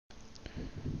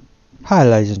Hi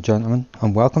ladies and gentlemen,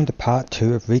 and welcome to part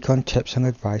 2 of Recon tips and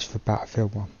advice for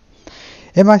Battlefield 1.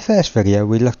 In my first video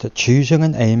we looked at choosing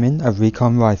and aiming a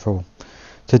Recon rifle.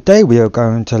 Today we are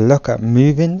going to look at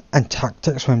moving and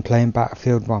tactics when playing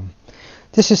Battlefield 1.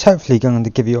 This is hopefully going to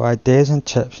give you ideas and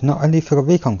tips not only for the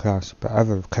Recon class, but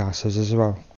other classes as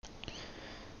well.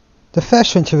 The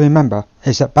first thing to remember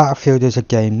is that Battlefield is a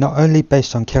game not only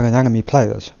based on killing enemy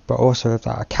players, but also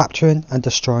that capturing and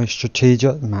destroying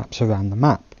strategic maps around the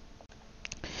map.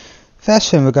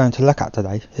 First thing we're going to look at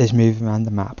today is moving around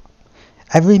the map.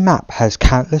 Every map has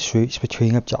countless routes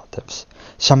between objectives,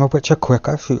 some of which are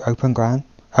quicker through open ground,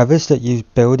 others that use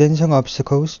buildings and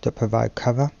obstacles that provide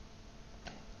cover.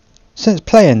 Since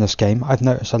playing this game, I've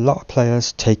noticed a lot of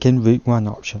players taking Route 1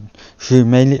 option, through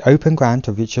mainly open ground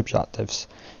to reach objectives.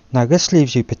 Now this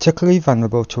leaves you particularly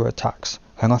vulnerable to attacks,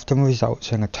 and often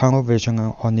results in a tunnel vision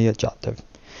on the objective,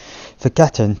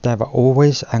 forgetting there are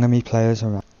always enemy players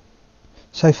around.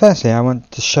 So firstly I want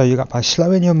to show you that by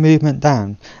slowing your movement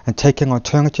down and taking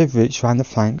alternative routes around the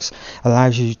flanks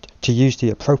allows you to use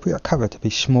the appropriate cover to be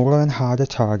smaller and harder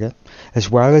target,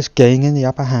 as well as gaining the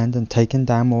upper hand and taking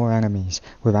down more enemies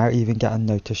without even getting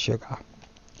noticed you are.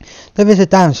 There is a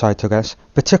downside to this,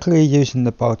 particularly using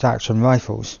the bolt action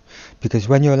rifles, because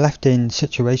when you're left in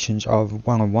situations of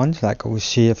one-on-ones like we'll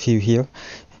see a few here,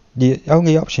 the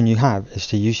only option you have is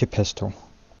to use your pistol.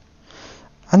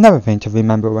 Another thing to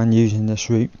remember when using this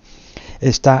route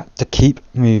is that to keep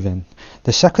moving.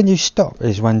 The second you stop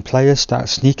is when players start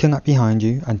sneaking up behind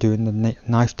you and doing the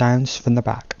knife downs from the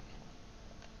back.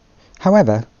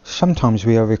 However, sometimes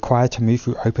we are required to move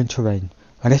through open terrain,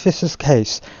 and if this is the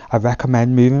case, I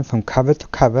recommend moving from cover to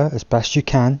cover as best you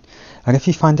can, and if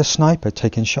you find a sniper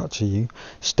taking shots at you,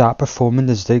 start performing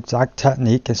the zigzag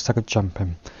technique instead of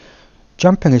jumping.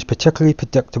 Jumping is a particularly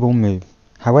predictable move.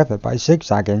 However, by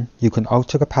zigzagging, you can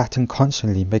alter the pattern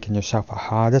constantly, making yourself a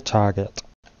harder target.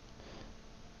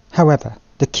 However,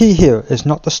 the key here is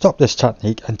not to stop this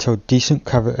technique until decent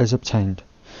cover is obtained.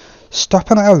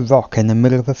 Stopping at a rock in the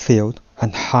middle of a field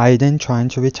and hiding trying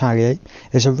to retaliate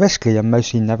is a risky and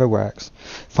mostly never works.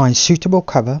 Find suitable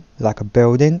cover, like a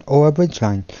building or a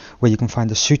ridgeline, where you can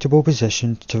find a suitable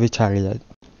position to retaliate.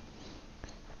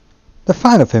 The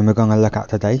final thing we're going to look at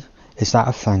today is that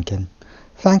of flanking.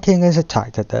 Flanking is a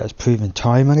tactic that has proven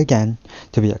time and again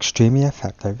to be extremely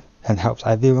effective and helps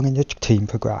everyone in your team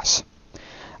progress.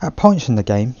 At points in the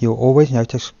game, you'll always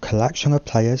notice a collection of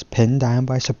players pinned down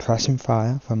by suppressing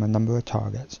fire from a number of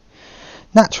targets.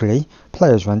 Naturally,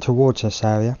 players run towards this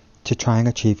area to try and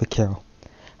achieve a kill.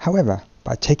 However,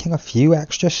 by taking a few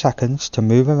extra seconds to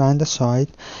move around the side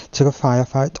to the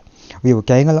firefight, we will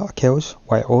gain a lot of kills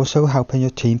while also helping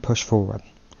your team push forward.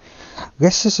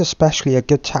 This is especially a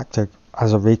good tactic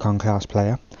as a Recon class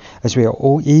player, as we are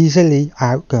all easily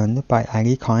outgunned by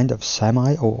any kind of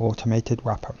semi or automated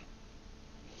weapon.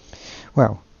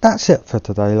 Well, that's it for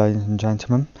today ladies and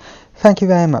gentlemen. Thank you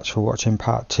very much for watching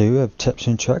part 2 of tips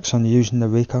and tricks on using the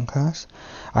Recon class.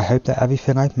 I hope that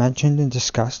everything I've mentioned and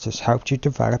discussed has helped you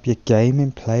develop your game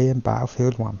and play in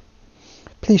Battlefield 1.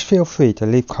 Please feel free to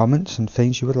leave comments and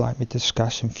things you would like me to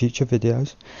discuss in future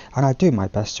videos, and I'll do my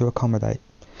best to accommodate.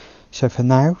 So for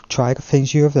now, try the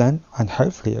things you have learned and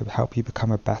hopefully it will help you become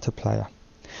a better player.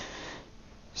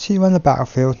 See you on the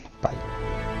battlefield. Bye.